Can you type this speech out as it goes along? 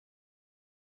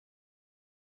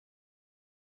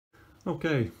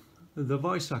Okay, the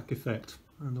Weissach effect,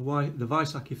 and the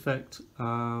Weissach effect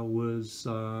was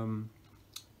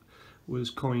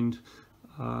coined,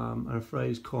 a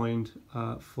phrase coined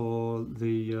for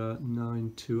the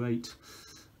 928,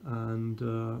 and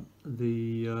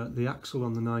the axle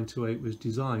on the 928 was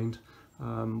designed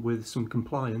with some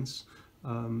compliance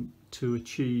to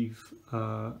achieve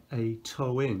a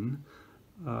toe-in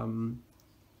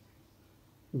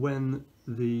when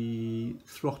the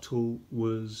throttle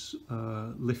was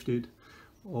lifted,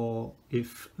 or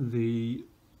if there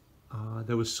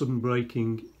was sudden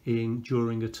braking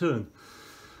during a turn.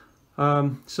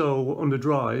 So under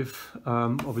drive,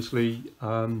 obviously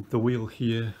the wheel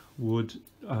here would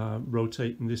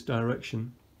rotate in this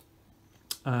direction,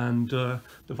 and the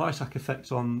Weissach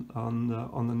effect on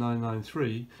the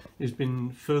 993 has been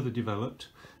further developed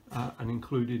and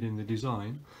included in the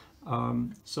design.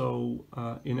 So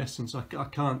in essence, I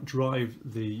can't drive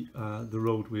the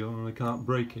road wheel and I can't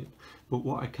brake it, but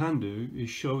what I can do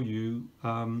is show you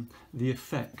the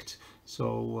effect.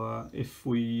 So if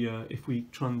we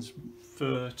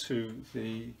transfer to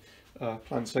the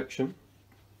plan section,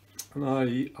 and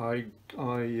I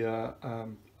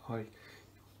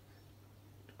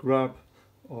grab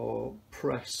or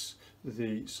press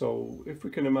so if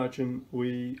we can imagine,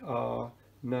 we are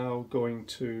now going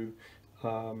to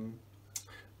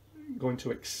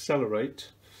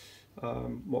accelerate.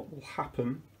 What will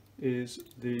happen is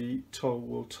the toe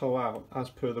will toe out as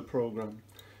per the program.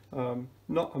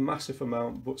 Not a massive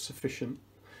amount, but sufficient,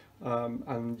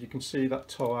 and you can see that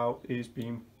toe out is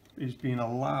being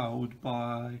allowed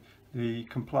by the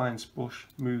compliance bush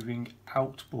moving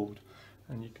outboard,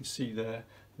 and you can see there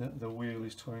that the wheel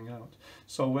is toeing out.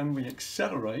 So when we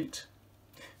accelerate,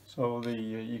 so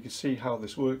you can see how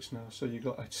this works now. So you've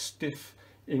got a stiff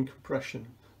in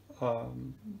compression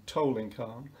toe link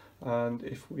arm, and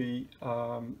if we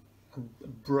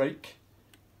brake,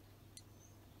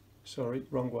 sorry,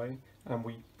 wrong way, and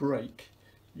we brake,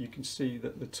 you can see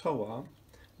that the toe arm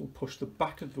will push the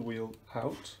back of the wheel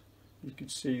out. You can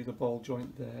see the ball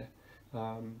joint there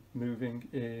moving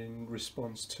in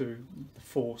response to the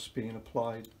force being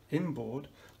applied inboard.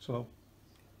 So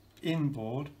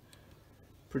inboard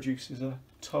produces a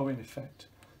toe-in effect.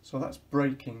 So that's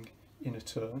braking in a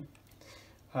turn,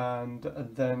 and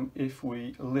then if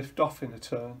we lift off in a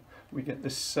turn, we get the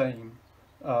same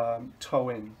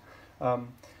toe-in.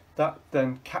 That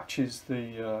then catches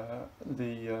there's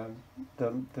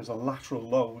a lateral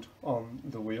load on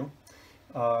the wheel,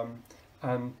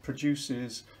 and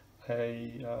produces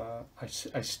a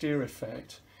steer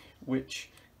effect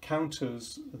which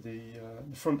counters the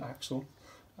front axle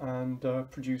and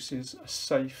produces a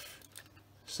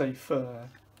safer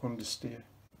understeer.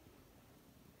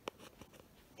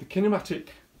 The kinematic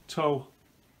toe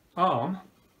arm,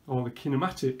 or the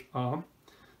kinematic arm,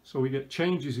 so we get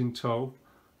changes in toe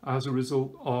as a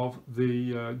result of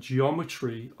the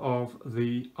geometry of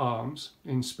the arms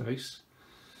in space.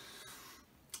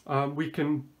 We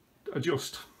can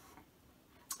adjust,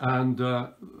 and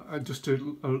just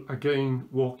to again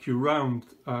walk you around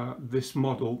this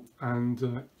model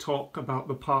and talk about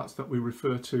the parts that we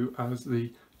refer to as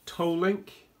the toe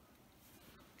link,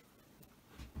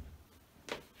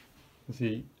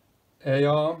 the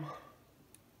A-arm,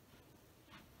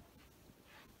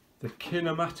 the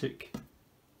kinematic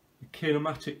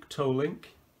toe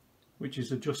link, which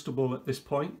is adjustable at this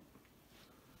point,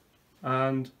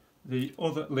 and the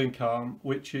other link arm,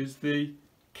 which is the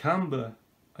camber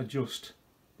adjust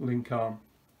link arm.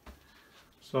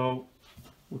 So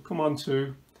we'll come on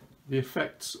to the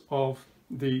effects of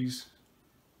these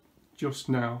just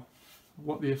now,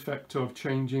 what the effect of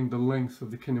changing the length of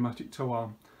the kinematic toe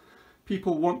arm.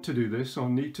 People want to do this, or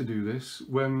need to do this,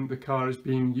 when the car is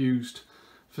being used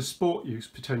for sport use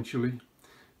potentially,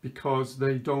 because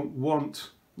they don't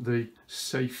want the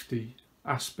safety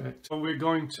aspect. So we're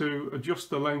going to adjust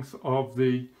the length of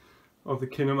the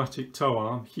kinematic toe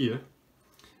arm here.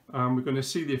 We're going to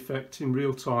see the effect in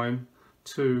real time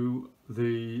to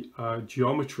the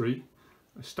geometry,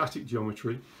 static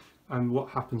geometry, and what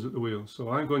happens at the wheel. So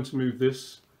I'm going to move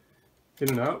this in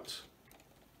and out.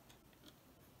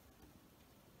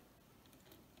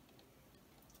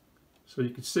 So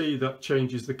you can see that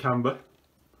changes the camber,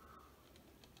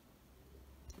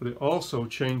 but it also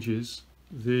changes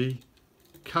the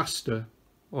castor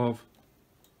of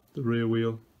the rear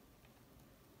wheel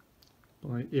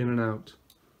by in and out.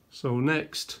 So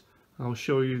next I'll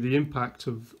show you the impact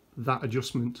of that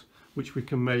adjustment, which we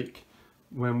can make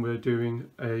when we're doing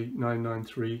a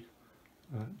 993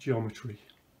 geometry.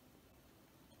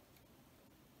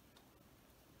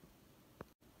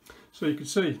 So you can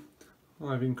see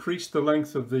I've increased the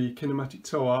length of the kinematic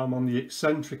tow arm on the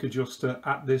eccentric adjuster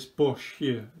at this bush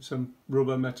here. It's a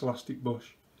rubber metalastic bush.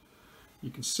 You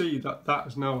can see that that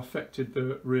has now affected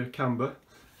the rear camber,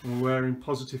 and we're wearing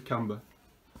positive camber.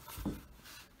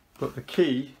 But the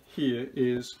key here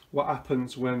is what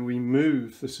happens when we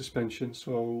move the suspension.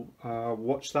 So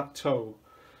watch that toe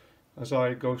as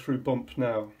I go through bump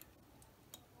now.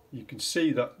 You can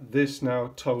see that this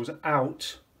now toes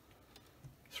out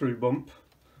through bump,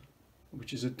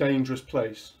 which is a dangerous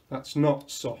place. That's not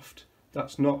soft,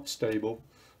 that's not stable,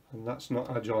 and that's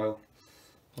not agile,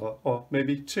 or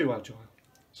maybe too agile.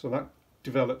 So that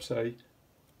develops a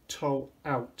toe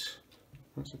out.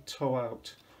 That's a toe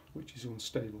out, which is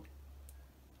unstable.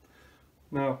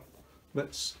 Now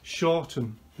let's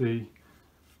shorten the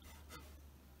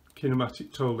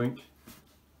kinematic toe link,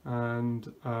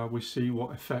 and we see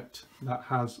what effect that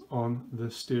has on the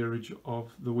steerage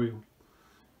of the wheel.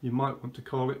 You might want to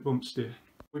call it bump steer.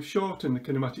 We've shortened the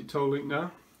kinematic toe link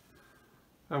now,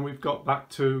 and we've got back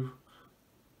to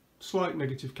slight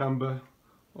negative camber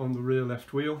on the rear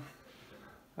left wheel.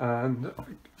 And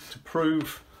to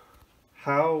prove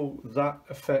how that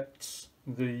affects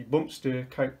the bump steer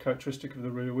characteristic of the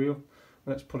rear wheel,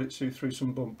 let's put it through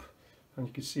some bump, and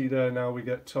you can see there now we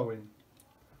get toe in.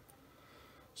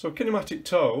 So kinematic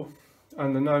toe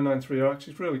and the 993 arcs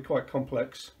is really quite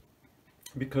complex,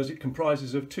 because it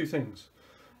comprises of two things.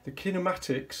 The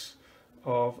kinematics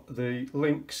of the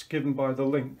links given by the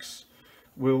links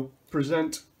will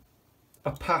present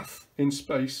a path in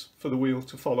space for the wheel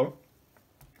to follow,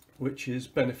 which is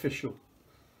beneficial.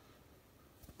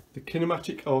 The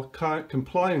kinematic or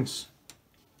compliance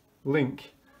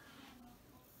link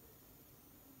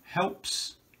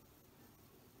helps,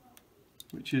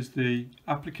 which is the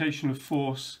application of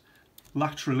force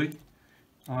laterally,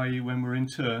 i.e. when we're in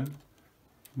turn,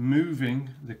 moving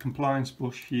the compliance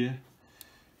bush here,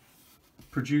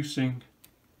 producing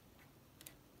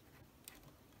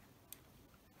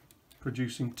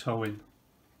toe in,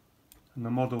 and the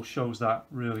model shows that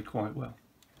really quite well.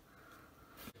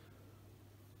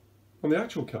 On the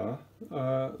actual car,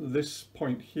 this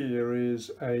point here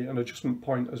is an adjustment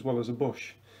point as well as a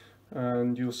bush,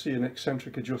 and you'll see an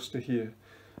eccentric adjuster here,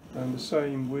 and the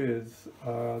same with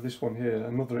this one here,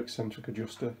 another eccentric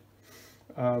adjuster.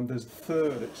 There's a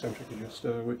third eccentric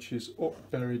adjuster which is up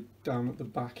buried down at the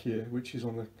back here, which is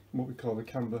on what we call the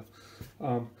camber.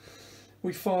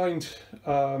 We find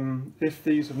if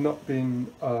these have not been,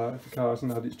 if the car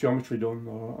hasn't had its geometry done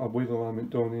or a wheel alignment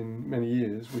done in many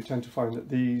years, we tend to find that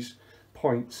these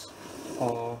points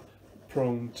are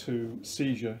prone to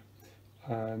seizure,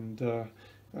 and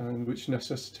which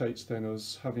necessitates then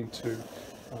us having to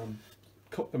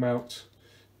cut them out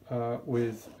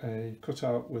with a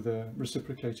cutout with a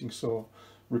reciprocating saw,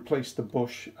 replace the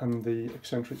bush and the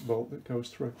eccentric bolt that goes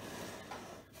through.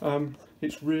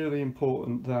 It's really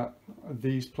important that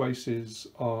these places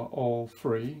are all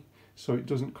free, so it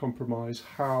doesn't compromise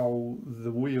how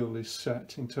the wheel is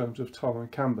set in terms of toe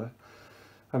and camber.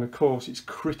 And of course it's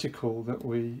critical that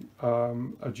we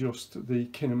adjust the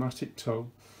kinematic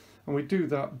toe, and we do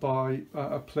that by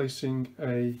placing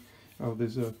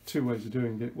there's two ways of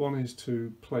doing it. One is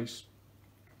to place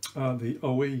the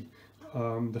OE,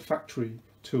 the factory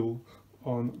tool,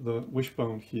 on the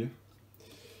wishbone here,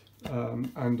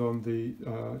 and on the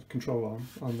control arm,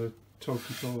 on the toe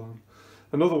control arm.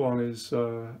 Another one is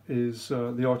the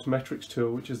autometrics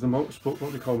tool, which is the motorsport,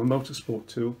 what we call the motorsport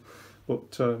tool,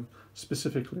 but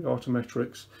specifically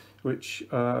autometrics, which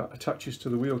attaches to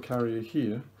the wheel carrier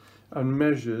here and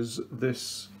measures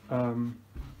this, in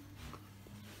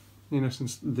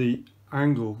essence, the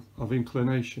angle of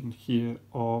inclination here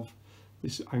of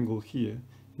this angle here.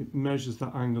 It measures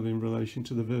that angle in relation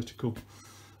to the vertical.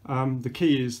 The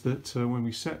key is that when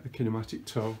we set the kinematic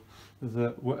toe,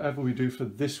 that whatever we do for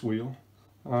this wheel,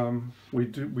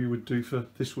 we would do for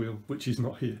this wheel, which is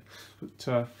not here.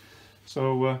 But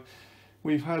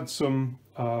we've had some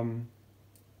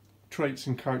traits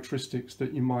and characteristics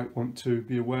that you might want to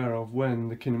be aware of when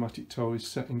the kinematic toe is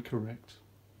set incorrect.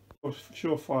 A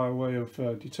surefire way of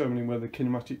determining whether the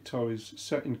kinematic toe is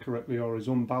set incorrectly or is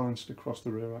unbalanced across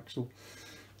the rear axle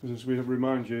is, as we have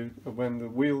remind you, when the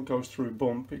wheel goes through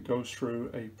bump, it goes through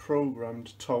a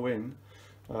programmed toe in,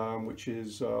 which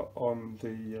is on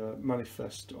the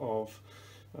manifest of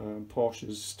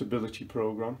Porsche's stability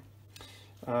program.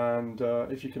 And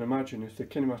if you can imagine, if the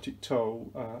kinematic toe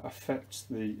affects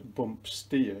the bump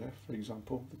steer, for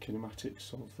example, the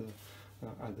kinematics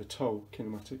of the toe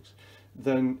kinematics,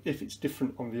 then if it's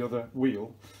different on the other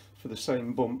wheel, for the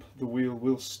same bump, the wheel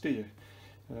will steer.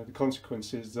 The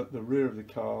consequence is that the rear of the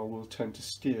car will tend to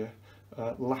steer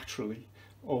laterally,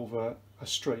 over a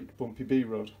straight bumpy B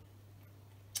road.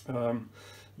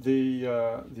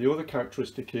 The other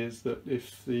characteristic is that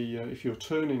if you're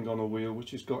turning on a wheel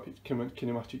which has got its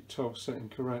kinematic toe setting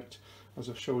correct, as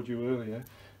I showed you earlier,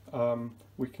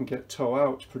 we can get toe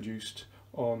out produced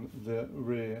on the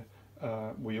rear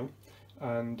wheel,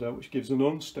 and which gives an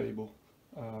unstable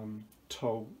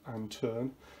toe and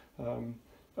turn, and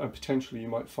potentially you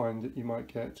might find that you might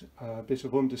get a bit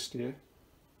of understeer,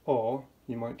 or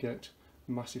you might get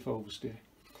massive oversteer.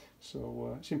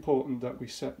 So it's important that we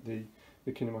set the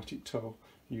kinematic toe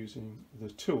using the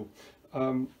tool.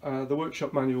 The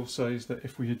workshop manual says that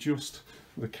if we adjust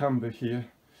the camber here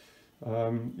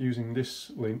using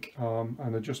this link arm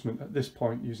and adjustment at this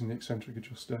point using the eccentric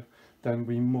adjuster, then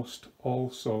we must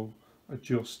also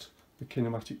adjust the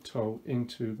kinematic toe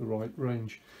into the right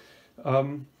range.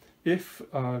 If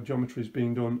geometry is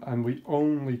being done and we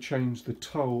only change the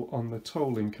toe on the toe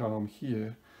link arm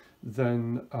here,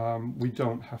 then we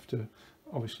don't have to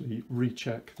obviously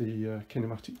recheck the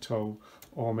kinematic toe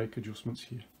or make adjustments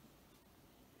here.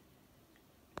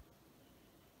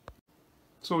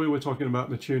 So we were talking about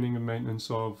the tuning and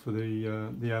maintenance of the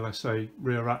LSA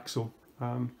rear axle,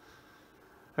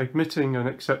 admitting and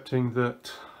accepting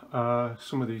that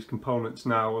some of these components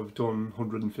now have done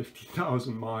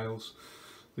 150,000 miles.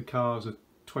 The cars are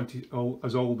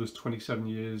as old as 27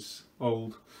 years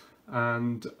old,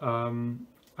 and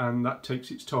that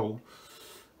takes its toll.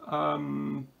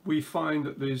 We find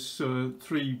that there's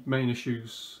three main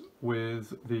issues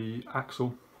with the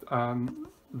axle.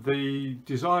 The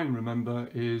design, remember,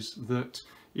 is that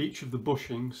each of the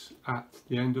bushings at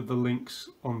the end of the links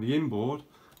on the inboard,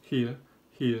 here,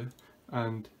 here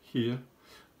and here,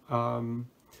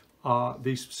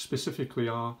 these specifically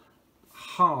are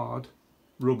hard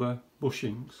rubber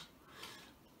bushings,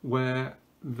 where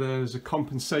there's a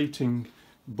compensating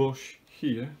bush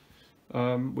here,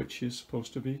 which is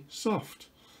supposed to be soft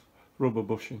rubber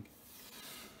bushing.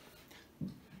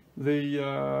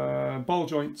 The ball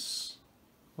joints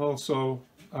also,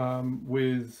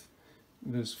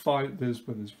 there's five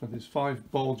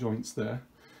ball joints there,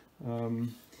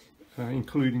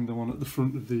 including the one at the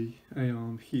front of the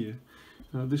A-arm here.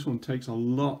 This one takes a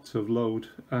lot of load,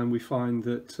 and we find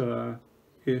that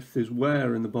if there's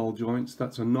wear in the ball joints,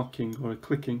 that's a knocking or a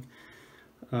clicking.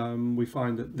 We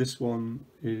find that this one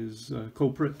is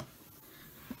culprit,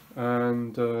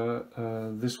 and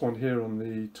this one here on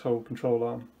the toe control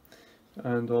arm,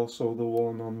 and also the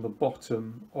one on the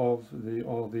bottom of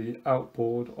the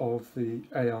outboard of the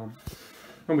A-arm.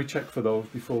 And we check for those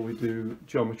before we do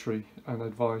geometry and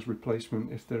advise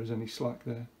replacement if there is any slack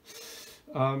there.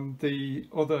 The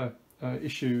other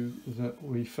issue that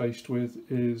we faced with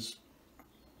is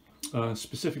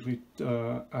specifically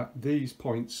at these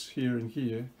points here and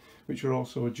here, which are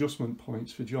also adjustment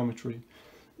points for geometry,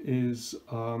 is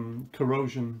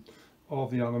corrosion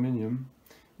of the aluminium,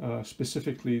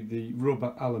 specifically the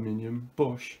rubber aluminium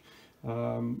bush,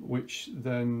 which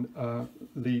then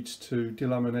leads to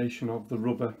delamination of the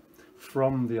rubber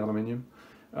from the aluminium,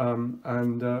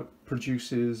 and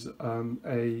produces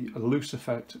a loose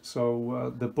effect.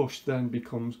 So the bush then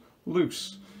becomes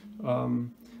loose,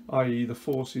 i.e. the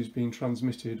forces being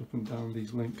transmitted up and down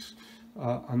these links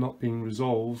are not being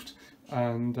resolved,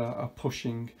 and are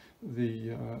pushing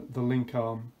the link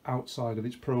arm outside of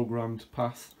its programmed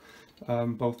path,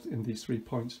 both in these 3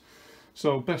 points.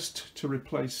 So best to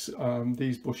replace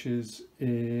these bushes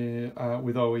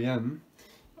with OEM.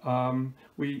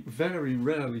 We very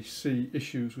rarely see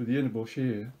issues with the inner bush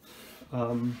here,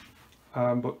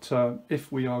 but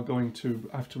if we are going to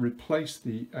have to replace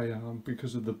the A-arm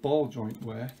because of the ball joint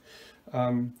wear,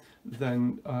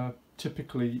 then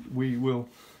typically we will,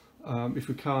 if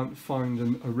we can't find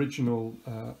an original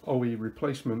OE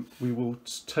replacement, we will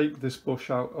take this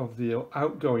bush out of the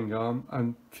outgoing arm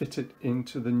and fit it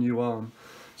into the new arm,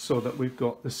 so that we've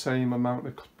got the same amount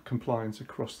of compliance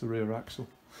across the rear axle.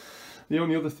 The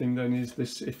only other thing then is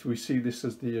this: if we see this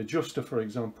as the adjuster, for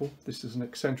example, this is an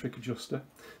eccentric adjuster,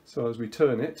 so as we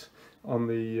turn it on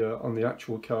the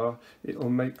actual car, it will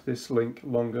make this link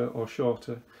longer or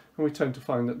shorter, and we tend to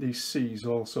find that these C's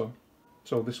also,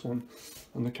 so this one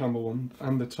and the camber one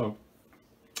and the toe.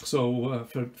 So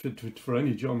for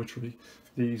any geometry,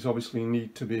 these obviously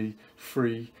need to be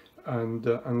free and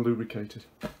lubricated.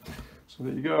 So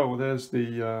there you go. There's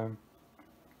the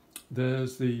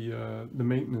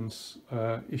maintenance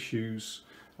issues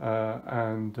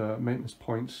and maintenance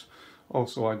points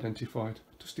also identified,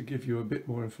 just to give you a bit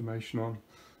more information on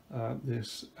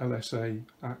this LSA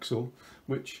axle,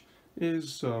 which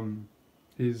is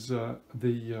is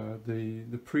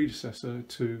the predecessor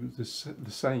to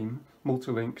the same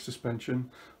multi-link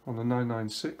suspension on the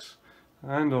 996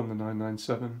 and on the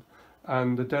 997,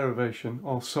 and the derivation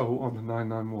also on the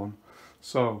 991.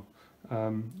 So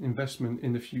investment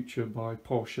in the future by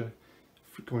Porsche,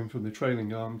 going from the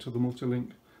trailing arm to the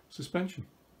multi-link suspension.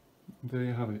 There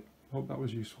you have it. Hope that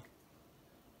was useful.